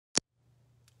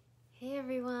Hey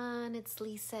everyone, it's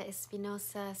Lisa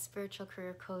Espinosa, spiritual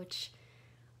career coach,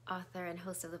 author, and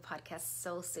host of the podcast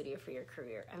Soul Studio for Your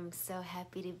Career. I'm so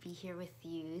happy to be here with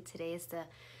you. Today is the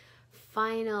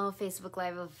final Facebook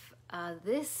Live of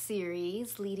this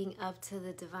series leading up to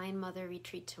the Divine Mother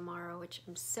Retreat tomorrow, which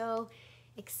I'm so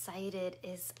excited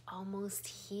is almost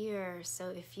here. So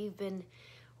if you've been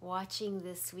watching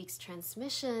this week's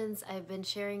transmissions, I've been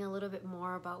sharing a little bit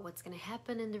more about what's going to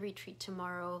happen in the retreat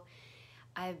tomorrow.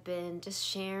 I've been just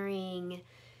sharing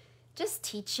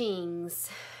teachings,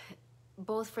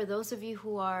 both for those of you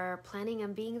who are planning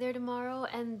on being there tomorrow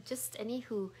and just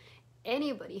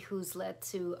anybody who's led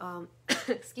to,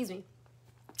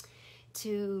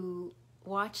 to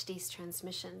watch these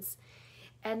transmissions.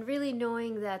 And really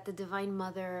knowing that the Divine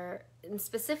Mother, and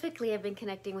specifically I've been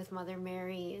connecting with Mother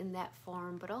Mary in that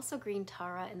form, but also Green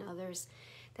Tara and others,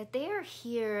 that they are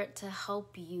here to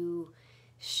help you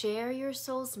share your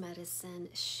soul's medicine,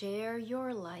 share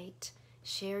your light,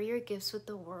 share your gifts with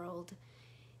the world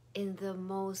in the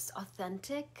most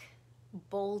authentic,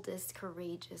 boldest,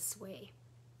 courageous way.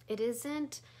 It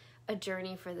isn't a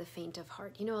journey for the faint of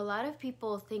heart. You know, a lot of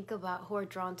people think about who are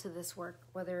drawn to this work,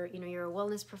 whether, you're a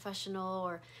wellness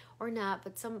professional or not,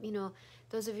 but some,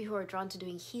 those of you who are drawn to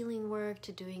doing healing work,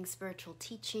 to doing spiritual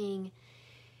teaching,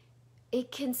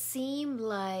 it can seem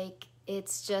like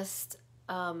it's just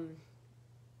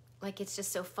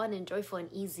so fun and joyful and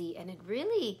easy. And it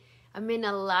really, a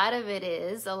lot of it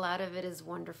is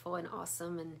wonderful and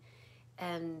awesome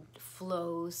and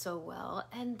flows so well.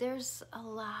 And there's a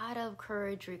lot of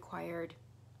courage required.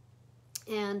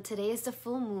 And today is the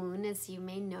full moon, as you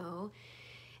may know.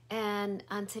 And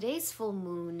on today's full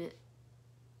moon,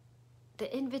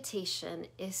 the invitation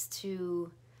is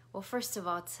to, well, first of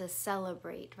all, to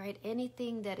celebrate, right?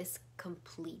 Anything that is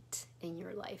complete in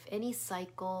your life, any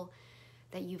cycle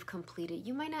that you've completed.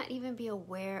 You might not even be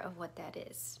aware of what that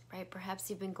is, right? Perhaps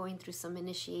you've been going through some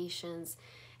initiations,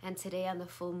 and today on the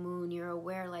full moon, you're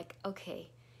aware, like, okay,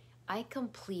 I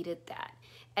completed that.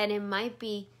 And it might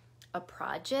be a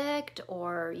project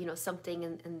or, something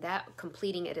in that,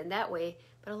 completing it in that way.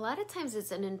 But a lot of times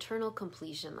it's an internal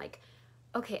completion, like,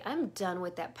 okay, I'm done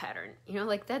with that pattern.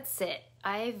 That's it.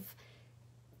 I've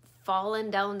fallen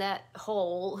down that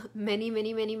hole many,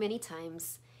 many, many, many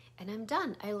times. And I'm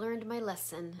done. I learned my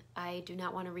lesson. I do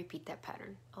not want to repeat that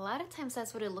pattern. A lot of times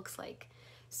that's what it looks like.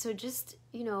 So just,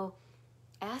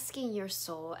 asking your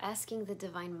soul, asking the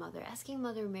Divine Mother, asking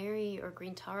Mother Mary or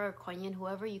Green Tara or Kuan Yin,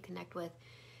 whoever you connect with,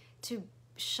 to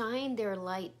shine their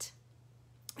light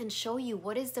and show you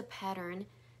what is the pattern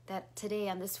that today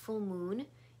on this full moon,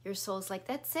 your soul's like,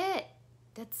 that's it.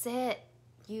 That's it.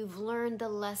 You've learned the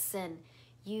lesson.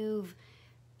 You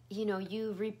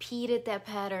repeated that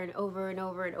pattern over and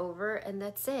over and over, and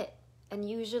that's it. And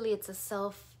usually it's a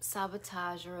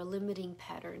self-sabotage or a limiting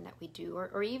pattern that we do,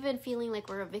 or even feeling like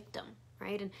we're a victim,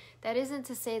 right? And that isn't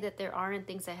to say that there aren't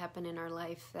things that happen in our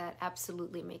life that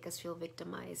absolutely make us feel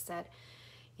victimized, that,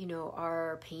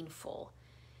 are painful.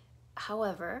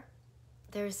 However,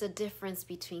 there's a difference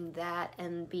between that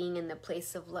and being in the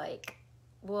place of like,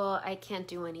 well, I can't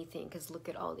do anything because look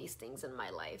at all these things in my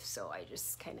life, so I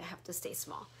just kind of have to stay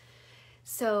small.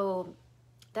 So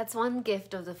that's one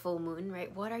gift of the full moon,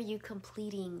 right? What are you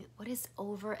completing? What is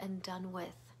over and done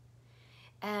with?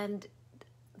 And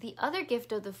the other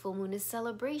gift of the full moon is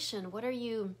celebration.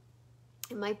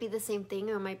 It might be the same thing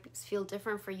or it might feel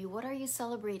different for you. What are you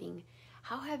celebrating?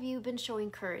 How have you been showing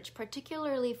courage,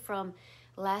 particularly from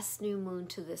last new moon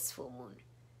to this full moon?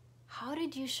 How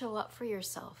did you show up for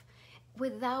yourself?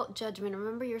 Without judgment.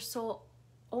 Remember, your soul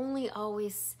only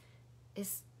always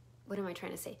is, what am I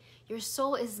trying to say? Your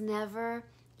soul is never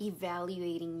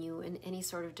evaluating you in any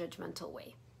sort of judgmental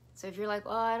way. So if you're like,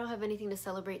 oh, I don't have anything to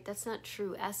celebrate, that's not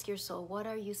true. Ask your soul, what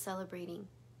are you celebrating?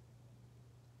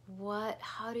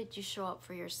 How did you show up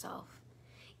for yourself?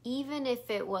 Even if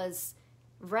it was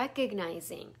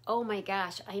recognizing, oh my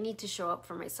gosh, I need to show up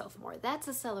for myself more. That's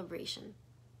a celebration.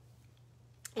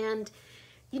 And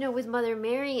with Mother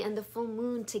Mary and the full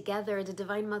moon together, the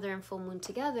Divine Mother and full moon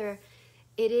together,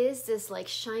 it is this like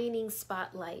shining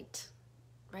spotlight,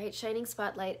 right? Shining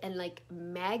spotlight and like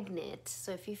magnet.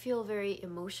 So if you feel very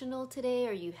emotional today,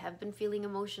 or you have been feeling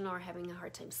emotional or having a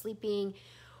hard time sleeping,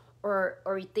 or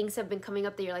things have been coming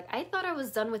up that you're like, I thought I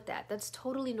was done with that. That's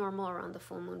totally normal around the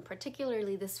full moon,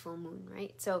 particularly this full moon,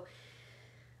 right? So,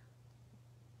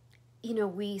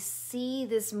 we see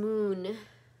this moon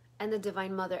and the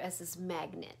Divine Mother as this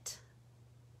magnet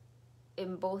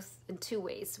in two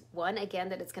ways. One, again,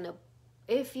 that it's going to,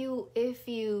 if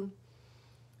you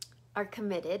are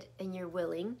committed and you're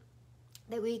willing,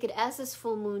 that we could ask this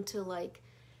full moon to like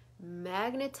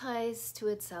magnetize to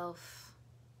itself,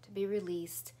 to be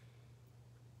released,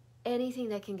 anything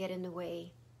that can get in the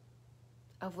way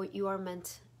of what you are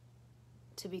meant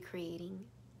to be creating.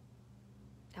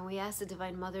 And we ask the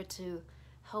Divine Mother to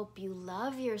help you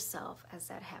love yourself as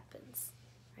that happens,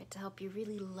 right? To help you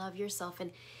really love yourself.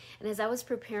 And as I was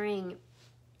preparing,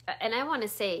 and I want to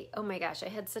say, oh my gosh, I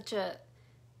had such a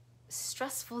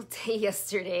stressful day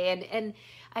yesterday. And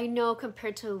I know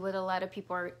compared to what a lot of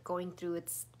people are going through,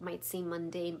 it might seem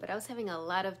mundane, but I was having a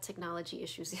lot of technology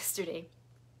issues yesterday.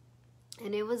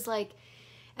 And it was like,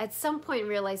 at some point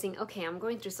realizing, okay, I'm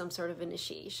going through some sort of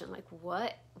initiation. Like,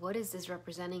 what is this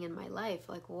representing in my life?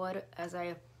 Like,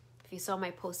 if you saw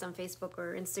my post on Facebook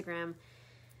or Instagram,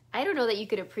 I don't know that you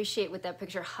could appreciate with that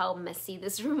picture how messy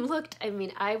this room looked. I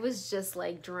mean, I was just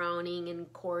like drowning in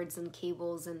cords and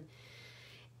cables,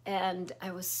 and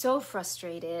I was so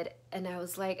frustrated. And I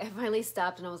was like, I finally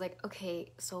stopped and I was like,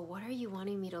 okay, so what are you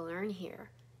wanting me to learn here?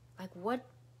 Like, what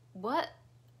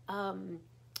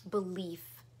belief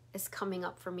is coming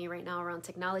up for me right now around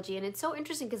technology? And it's so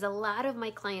interesting because a lot of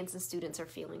my clients and students are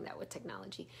feeling that with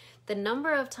technology. The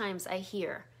number of times I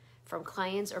hear from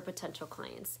clients or potential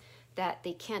clients that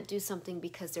they can't do something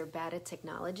because they're bad at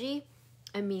technology,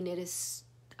 I mean, it is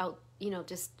out,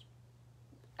 just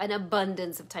an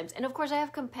abundance of times. And of course I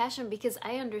have compassion because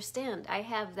I understand. I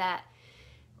have that,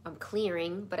 I'm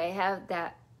clearing, but I have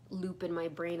that loop in my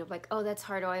brain of like, oh, that's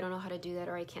hard. Oh, I don't know how to do that,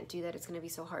 or I can't do that. It's going to be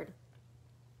so hard.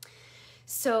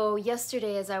 So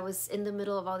yesterday, as I was in the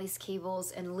middle of all these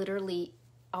cables and literally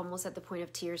almost at the point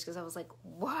of tears because I was like,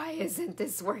 why isn't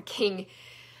this working?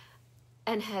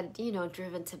 And had,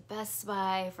 driven to Best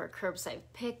Buy for curbside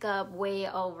pickup way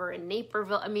over in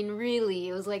Naperville. I mean, really,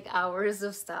 it was like hours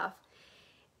of stuff.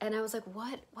 And I was like,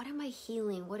 what am I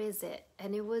healing? What is it?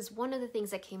 And it was one of the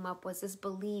things that came up was this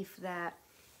belief that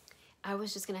I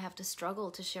was just going to have to struggle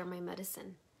to share my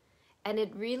medicine. And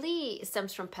it really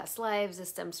stems from past lives. It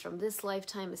stems from this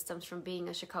lifetime. It stems from being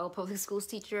a Chicago Public Schools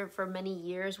teacher for many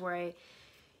years where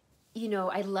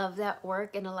I love that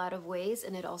work in a lot of ways.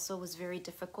 And it also was very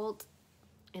difficult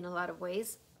in a lot of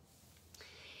ways.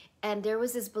 And there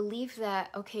was this belief that,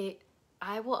 okay,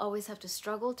 I will always have to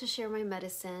struggle to share my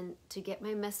medicine, to get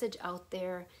my message out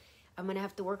there. I'm going to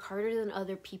have to work harder than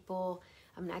other people.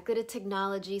 I'm not good at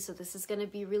technology, so this is going to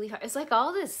be really hard. It's like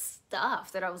all this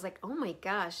stuff that I was like, oh my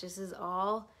gosh, this is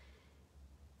all.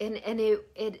 And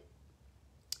it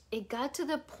got to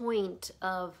the point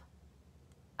of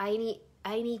I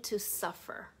need to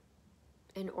suffer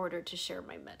in order to share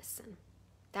my medicine.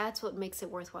 That's what makes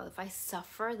it worthwhile. If I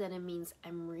suffer, then it means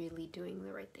I'm really doing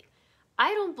the right thing.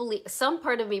 I don't believe, some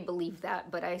part of me believe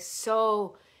that, but my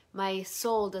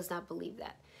soul does not believe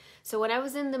that. So when I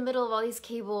was in the middle of all these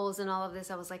cables and all of this,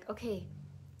 I was like, okay,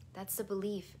 that's the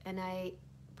belief. And I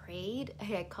prayed.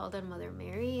 I called on Mother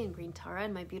Mary and Green Tara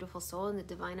and my beautiful soul and the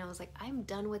divine. I was like, I'm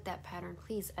done with that pattern.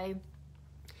 Please,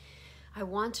 I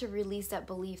want to release that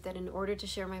belief that in order to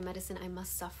share my medicine, I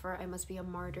must suffer. I must be a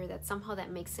martyr. That somehow that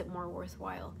makes it more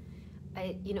worthwhile.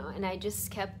 And I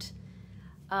just kept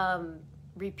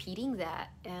repeating that.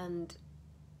 And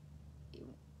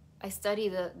I study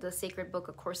the sacred book,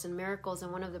 A Course in Miracles,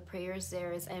 and one of the prayers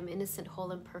there is, I am innocent,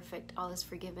 whole, and perfect. All is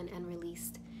forgiven and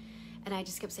released. And I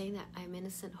just kept saying that. I am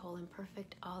innocent, whole, and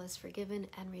perfect. All is forgiven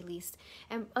and released.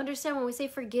 And understand, when we say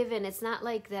forgiven, it's not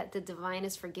like that the divine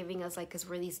is forgiving us like because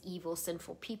we're these evil,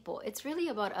 sinful people. It's really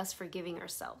about us forgiving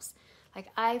ourselves. Like,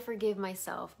 I forgive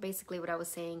myself, basically what I was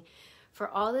saying, for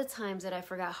all the times that I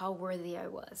forgot how worthy I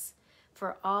was.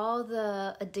 For all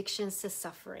the addictions to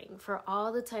suffering, for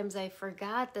all the times I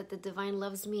forgot that the divine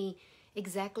loves me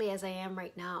exactly as I am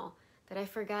right now, that I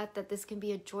forgot that this can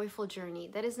be a joyful journey.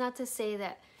 That is not to say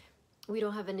that we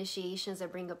don't have initiations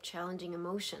that bring up challenging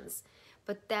emotions,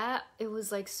 but that it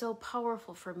was like so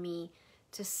powerful for me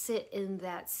to sit in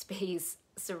that space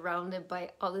surrounded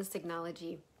by all this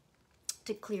technology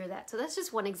to clear that. So that's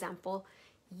just one example.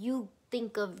 You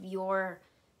think of your,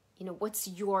 what's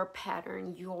your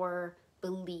pattern, your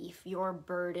belief, your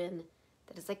burden,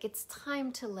 that is like, it's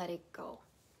time to let it go.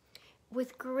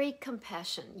 With great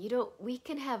compassion. We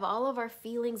can have all of our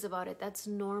feelings about it. That's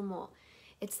normal.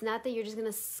 It's not that you're just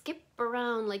going to skip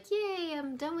around like, yay,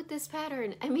 I'm done with this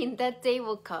pattern. I mean, that day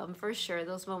will come for sure.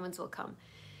 Those moments will come.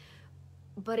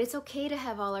 But it's okay to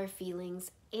have all our feelings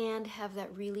and have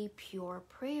that really pure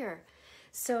prayer.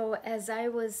 So as I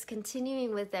was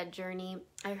continuing with that journey,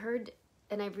 I heard,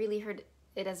 and I really heard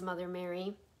it as Mother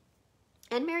Mary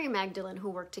and Mary Magdalene, who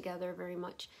worked together very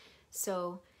much.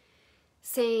 So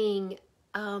saying,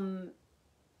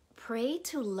 pray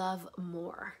to love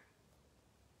more.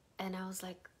 And I was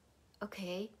like,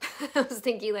 okay. I was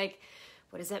thinking like,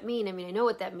 what does that mean? I mean, I know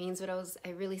what that means, but I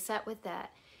really sat with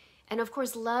that. And of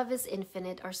course, love is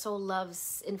infinite. Our soul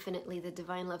loves infinitely. The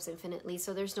divine loves infinitely.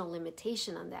 So there's no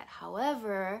limitation on that.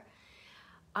 However,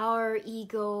 our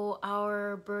ego,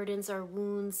 our burdens, our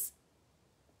wounds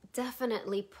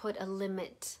definitely put a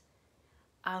limit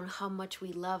on how much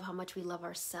we love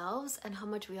ourselves, and how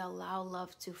much we allow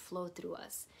love to flow through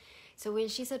us. So when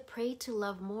she said, pray to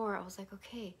love more, I was like,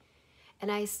 okay.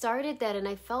 And I started that, and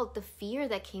I felt the fear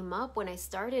that came up when I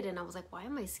started, and I was like, why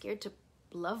am I scared to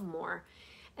love more?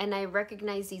 And I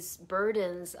recognize these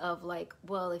burdens of like,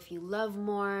 well, if you love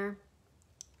more,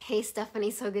 hey, Stephanie,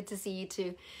 so good to see you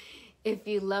too. If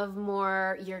you love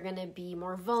more, you're going to be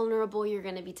more vulnerable. You're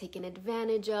going to be taken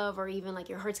advantage of, or even like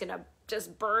your heart's going to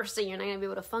just burst and you're not going to be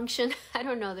able to function. I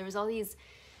don't know. There was all these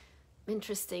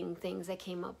interesting things that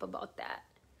came up about that.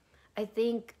 I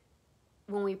think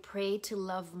when we pray to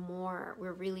love more,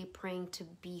 we're really praying to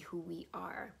be who we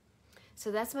are.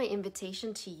 So that's my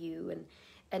invitation to you.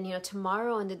 And you know,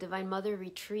 tomorrow in the Divine Mother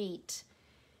Retreat,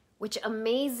 which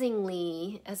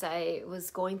amazingly, as I was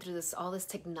going through all this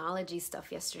technology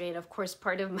stuff yesterday, and of course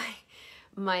part of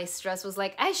my stress was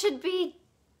like, I should be,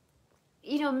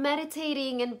 you know,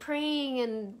 meditating and praying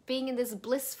and being in this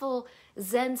blissful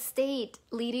Zen state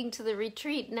leading to the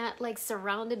retreat, not like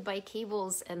surrounded by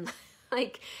cables and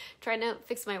like trying to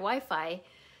fix my Wi-Fi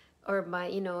or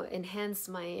enhance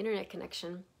my internet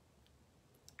connection.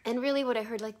 And really what I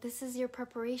heard, like, this is your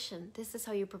preparation. This is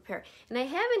how you prepare. And I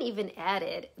haven't even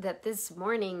added that this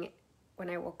morning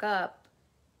when I woke up,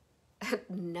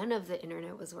 none of the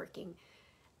internet was working.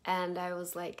 And I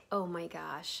was like, oh my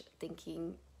gosh,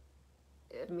 thinking,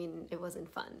 I mean, it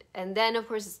wasn't fun. And then, of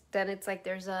course, then it's like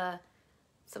there's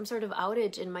some sort of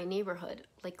outage in my neighborhood.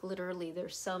 Like, literally,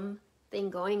 there's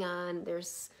something going on.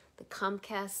 There's the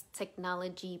Comcast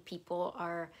technology people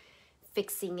are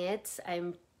fixing it.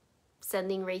 I'm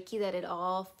sending Reiki that it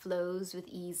all flows with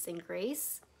ease and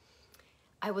grace.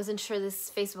 I wasn't sure this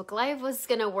Facebook Live was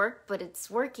gonna work, but it's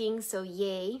working, so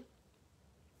yay.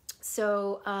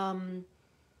 So,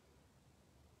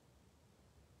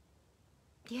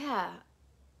 yeah.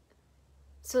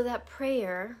 So that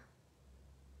prayer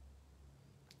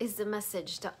is the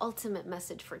message, the ultimate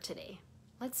message for today.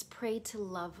 Let's pray to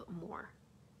love more,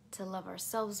 to love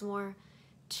ourselves more,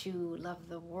 to love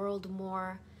the world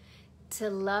more, to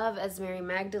love, as Mary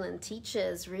Magdalene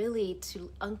teaches, really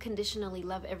to unconditionally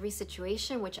love every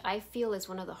situation, which I feel is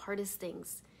one of the hardest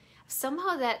things.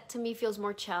 Somehow that to me feels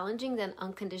more challenging than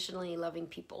unconditionally loving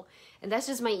people. And that's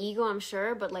just my ego, I'm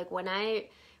sure. But like when I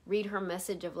read her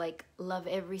message of like love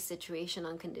every situation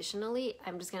unconditionally,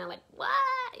 I'm just kind of like, what?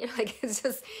 You know, like it's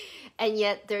just, and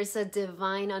yet there's a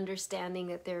divine understanding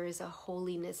that there is a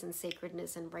holiness and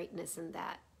sacredness and rightness in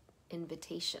that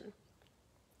invitation.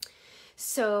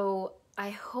 So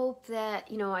I hope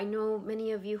that, you know, I know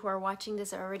many of you who are watching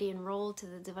this are already enrolled to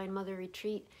the Divine Mother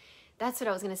Retreat. That's what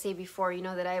I was going to say before, you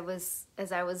know, that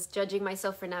as I was judging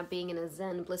myself for not being in a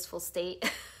Zen blissful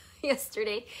state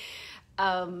yesterday.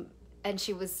 And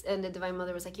the Divine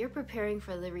Mother was like, you're preparing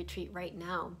for the retreat right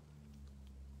now.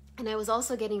 And I was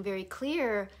also getting very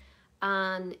clear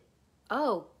on,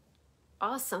 oh,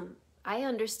 awesome. I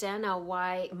understand now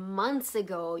why months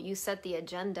ago you set the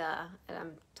agenda, and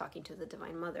I'm talking to the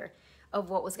Divine Mother, of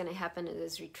what was going to happen at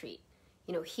this retreat.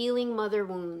 You know, healing mother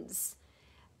wounds,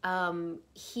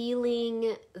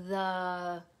 healing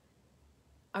our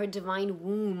divine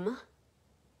womb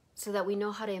so that we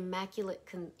know how to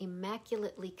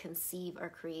immaculately conceive our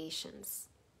creations.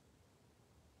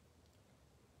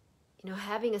 You know,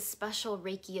 having a special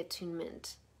Reiki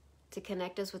attunement to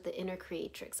connect us with the inner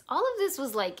creatrix. All of this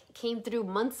was like, came through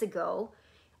months ago.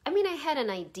 I mean, I had an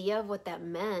idea of what that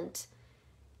meant,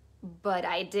 but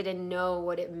I didn't know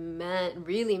what it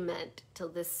really meant till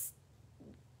this,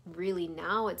 really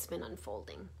now it's been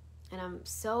unfolding. And I'm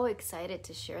so excited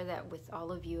to share that with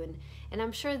all of you. And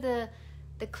I'm sure the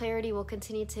clarity will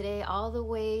continue today all the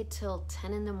way till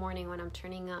 10 in the morning when I'm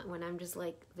turning on, when I'm just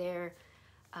like there,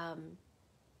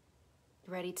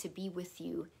 ready to be with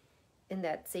you in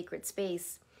that sacred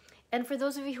space. And for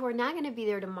those of you who are not going to be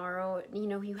there tomorrow, you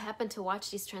know, you happen to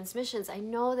watch these transmissions, I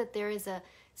know that there is a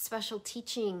special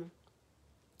teaching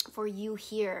for you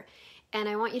here. And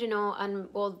I want you to know,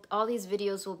 all these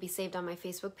videos will be saved on my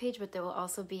Facebook page, but they will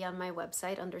also be on my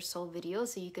website under Soul Videos,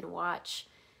 so you can watch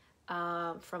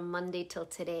from Monday till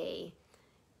today.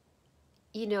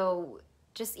 You know,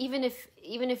 just even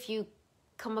if you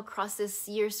come across this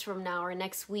years from now or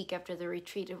next week after the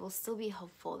retreat, it will still be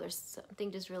helpful. There's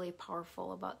something just really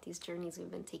powerful about these journeys we've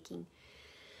been taking.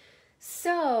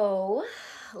 So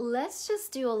let's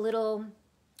just do a little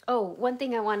Oh, one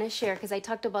thing I want to share, because I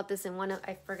talked about this in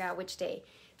I forgot which day.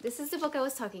 This is the book I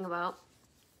was talking about,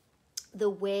 The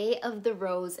Way of the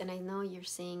Rose, and I know you're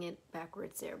saying it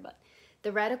backwards there, but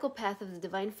The Radical Path of the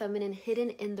Divine Feminine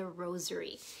Hidden in the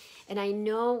Rosary. And I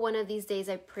know one of these days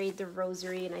I prayed the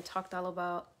rosary and I talked all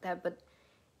about that, but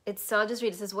so I'll just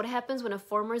read. It says, what happens when a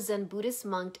former Zen Buddhist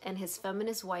monk and his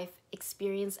feminist wife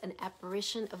experience an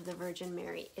apparition of the Virgin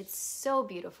Mary? It's so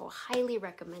beautiful. Highly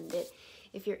recommend it.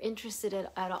 If you're interested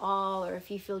at all, or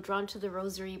if you feel drawn to the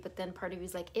rosary, but then part of you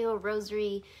is like, ew,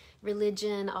 rosary,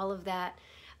 religion, all of that.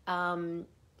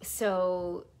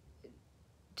 So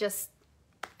just,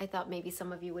 I thought maybe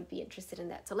some of you would be interested in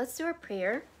that. So let's do our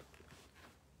prayer.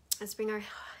 Let's bring our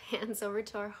hands over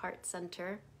to our heart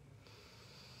center.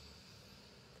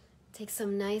 Take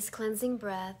some nice cleansing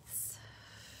breaths.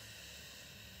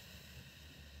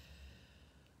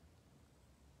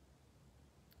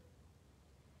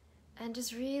 And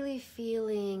just really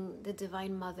feeling the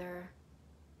Divine Mother.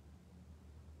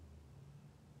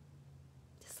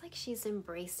 Just like she's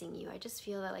embracing you. I just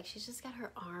feel that like she's just got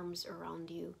her arms around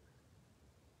you.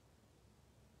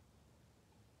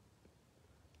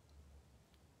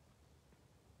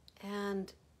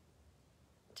 And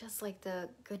just like the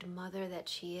good mother that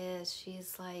she is,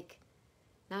 she's like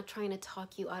not trying to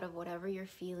talk you out of whatever you're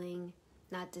feeling,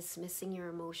 not dismissing your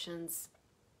emotions.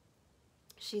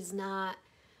 She's not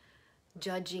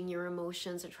judging your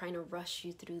emotions or trying to rush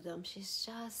you through them. She's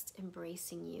just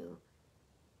embracing you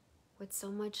with so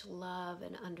much love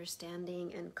and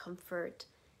understanding and comfort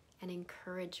and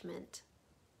encouragement.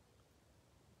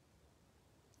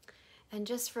 And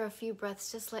just for a few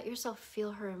breaths, just let yourself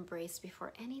feel her embrace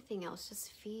before anything else.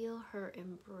 Just feel her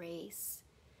embrace.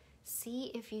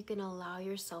 See if you can allow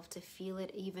yourself to feel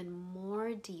it even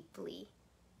more deeply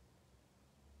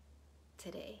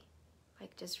today.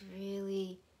 Like just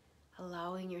really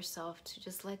allowing yourself to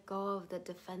just let go of the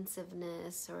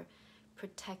defensiveness or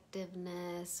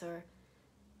protectiveness or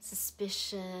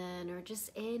suspicion or just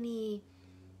anything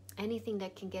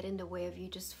that can get in the way of you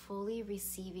just fully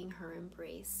receiving her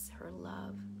embrace, her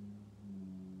love.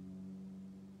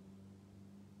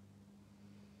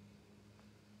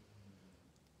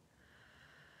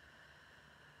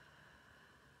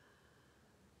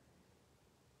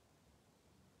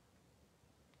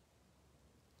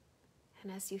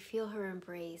 And as you feel her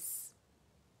embrace,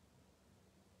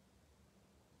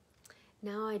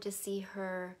 now I just see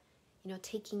her,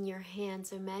 taking your hand.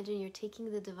 So imagine you're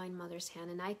taking the Divine Mother's hand,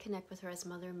 and I connect with her as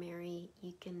Mother Mary.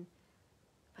 You can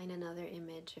find another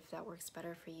image if that works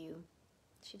better for you.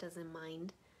 She doesn't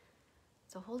mind.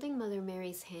 So holding Mother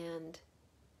Mary's hand,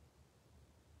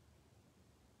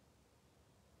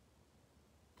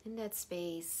 in that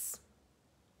space,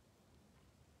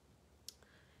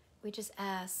 we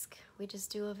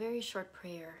just do a very short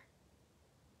prayer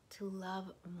to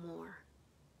love more.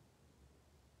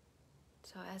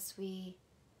 So as we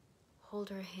hold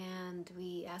her hand,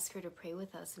 we ask her to pray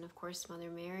with us. And of course, Mother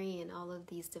Mary and all of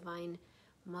these Divine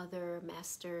Mother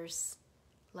Masters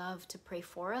love to pray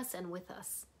for us and with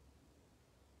us.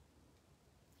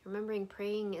 Remembering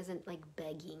praying isn't like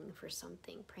begging for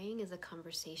something. Praying is a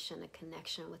conversation, a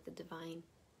connection with the divine.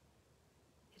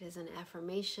 It is an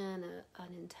affirmation,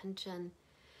 an intention.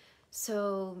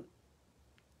 So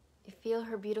you feel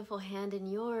her beautiful hand in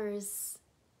yours.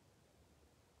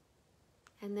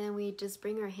 And then we just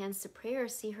bring our hands to prayer,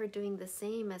 see her doing the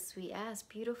same as we ask.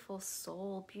 Beautiful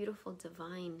soul, beautiful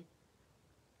divine.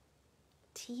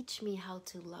 Teach me how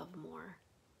to love more.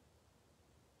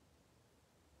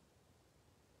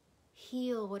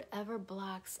 Heal whatever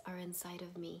blocks are inside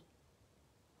of me.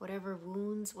 Whatever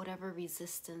wounds, whatever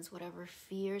resistance, whatever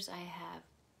fears I have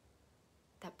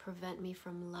that prevent me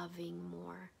from loving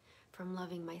more, from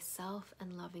loving myself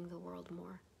and loving the world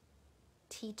more.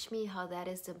 Teach me how that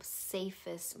is the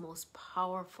safest, most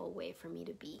powerful way for me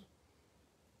to be.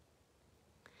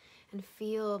 And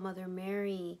feel Mother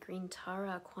Mary, Green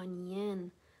Tara, Kuan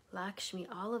Yin, Lakshmi,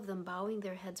 all of them bowing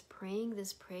their heads, praying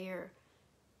this prayer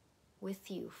with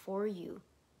you, for you.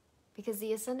 Because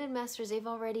the Ascended Masters, that's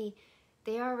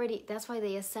why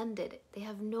they ascended. They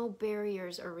have no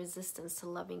barriers or resistance to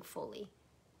loving fully.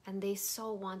 And they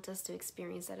so want us to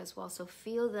experience that as well. So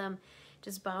feel them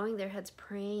just bowing their heads,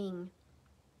 praying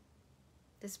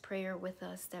this prayer with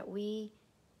us, that we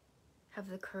have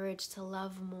the courage to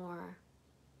love more,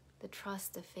 the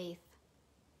trust, the faith.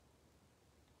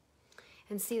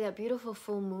 And see that beautiful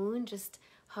full moon just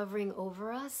hovering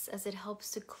over us as it helps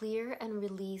to clear and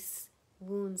release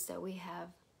wounds that we have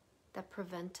that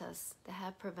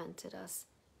have prevented us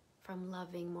from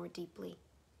loving more deeply.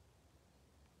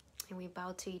 And we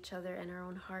bow to each other in our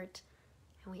own heart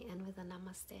And we end with a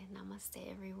namaste.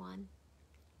 Namaste, everyone.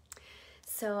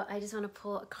 So I just want to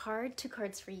pull a card, 2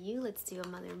 cards for you. Let's do a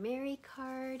Mother Mary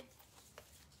card.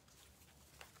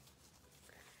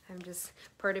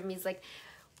 Part of me is like,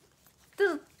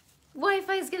 the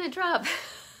Wi-Fi is going to drop.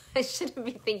 I shouldn't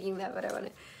be thinking that, but I want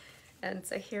to. And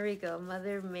so here we go.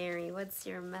 Mother Mary, what's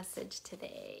your message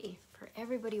today for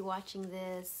everybody watching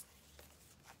this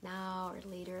now or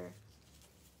later?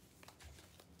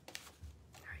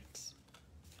 All right.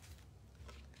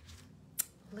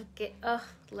 Look at, oh,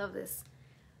 love this.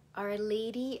 Our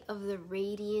Lady of the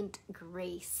Radiant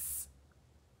Grace.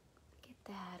 Look at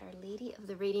that, Our Lady of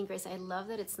the Radiant Grace. I love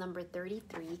that it's number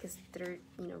 33 because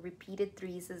repeated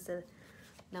threes is the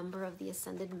number of the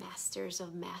ascended masters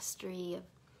of mastery.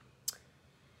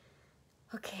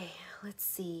 Okay, let's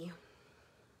see.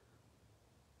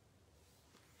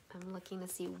 I'm looking to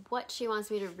see what she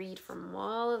wants me to read from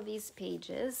all of these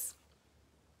pages.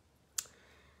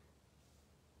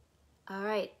 All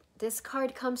right. This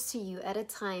card comes to you at a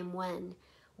time when,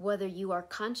 whether you are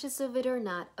conscious of it or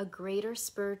not, a greater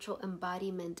spiritual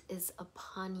embodiment is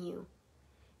upon you.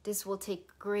 This will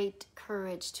take great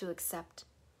courage to accept.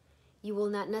 You will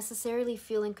not necessarily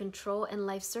feel in control in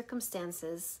life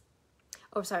circumstances.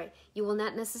 You will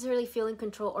not necessarily feel in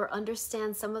control or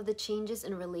understand some of the changes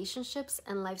in relationships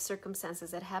and life circumstances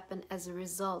that happen as a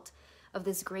result of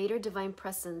this greater divine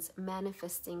presence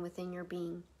manifesting within your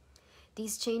being.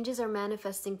 These changes are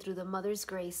manifesting through the Mother's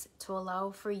grace to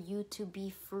allow for you to be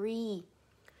free.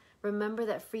 Remember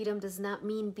that freedom does not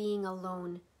mean being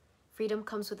alone. Freedom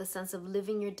comes with a sense of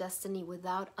living your destiny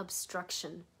without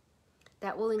obstruction.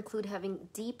 That will include having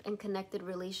deep and connected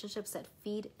relationships that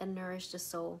feed and nourish the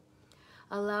soul.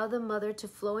 Allow the Mother to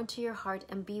flow into your heart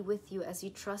and be with you as you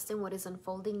trust in what is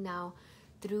unfolding now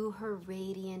through her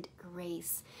radiant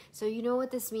grace. So you know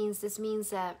what this means? This means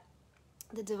that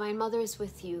the Divine Mother is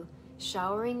with you,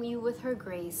 showering you with her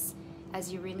grace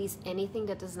as you release anything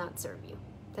that does not serve you.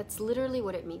 That's literally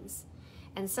what it means.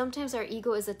 And sometimes our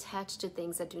ego is attached to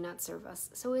things that do not serve us.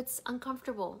 So it's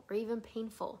uncomfortable or even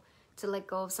painful to let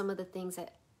go of some of the things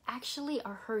that actually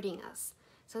are hurting us.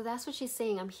 So that's what she's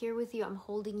saying. I'm here with you. I'm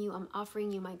holding you. I'm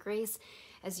offering you my grace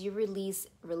as you release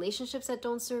relationships that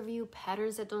don't serve you,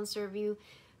 patterns that don't serve you,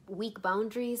 weak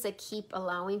boundaries that keep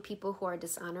allowing people who are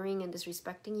dishonoring and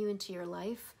disrespecting you into your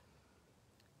life.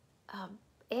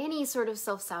 Any sort of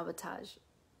self-sabotage.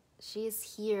 She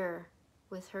is here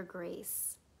with her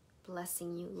grace,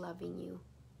 blessing you, loving you.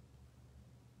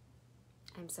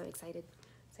 I'm so excited.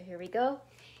 So here we go.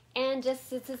 And just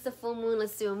since it's the full moon,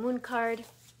 let's do a moon card.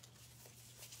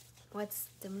 What's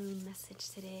the moon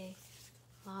message today?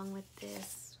 Along with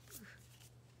this.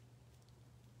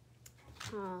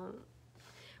 Oh.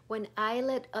 When I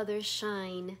let others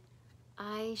shine,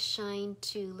 I shine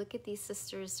too. Look at these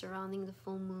sisters surrounding the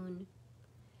full moon.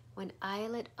 When I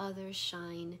let others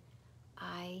shine,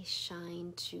 I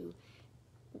shine too.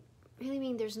 Really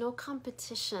mean there's no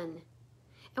competition.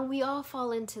 And we all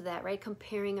fall into that, right?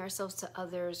 Comparing ourselves to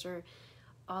others or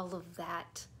all of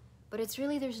that. But it's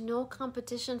really, there's no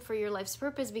competition for your life's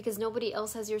purpose because nobody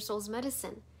else has your soul's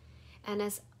medicine. And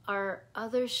as our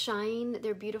others shine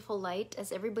their beautiful light,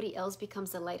 as everybody else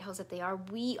becomes the lighthouse that they are,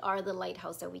 we are the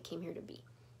lighthouse that we came here to be.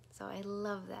 So I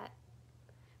love that.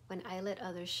 When I let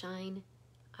others shine,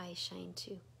 I shine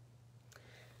too.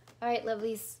 All right,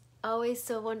 lovelies. Always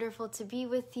so wonderful to be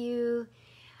with you.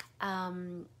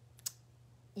 I'll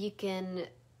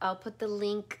put the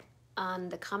link on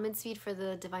the comments feed for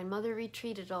the Divine Mother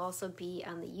Retreat. It'll also be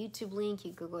on the YouTube link.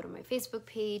 You could go to my Facebook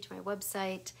page, my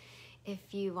website.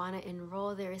 If you want to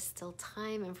enroll, there is still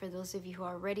time. And for those of you who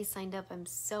are already signed up, I'm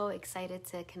so excited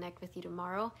to connect with you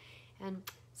tomorrow. And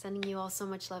sending you all so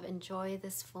much love. Enjoy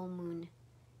this full moon.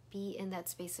 Be in that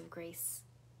space of grace.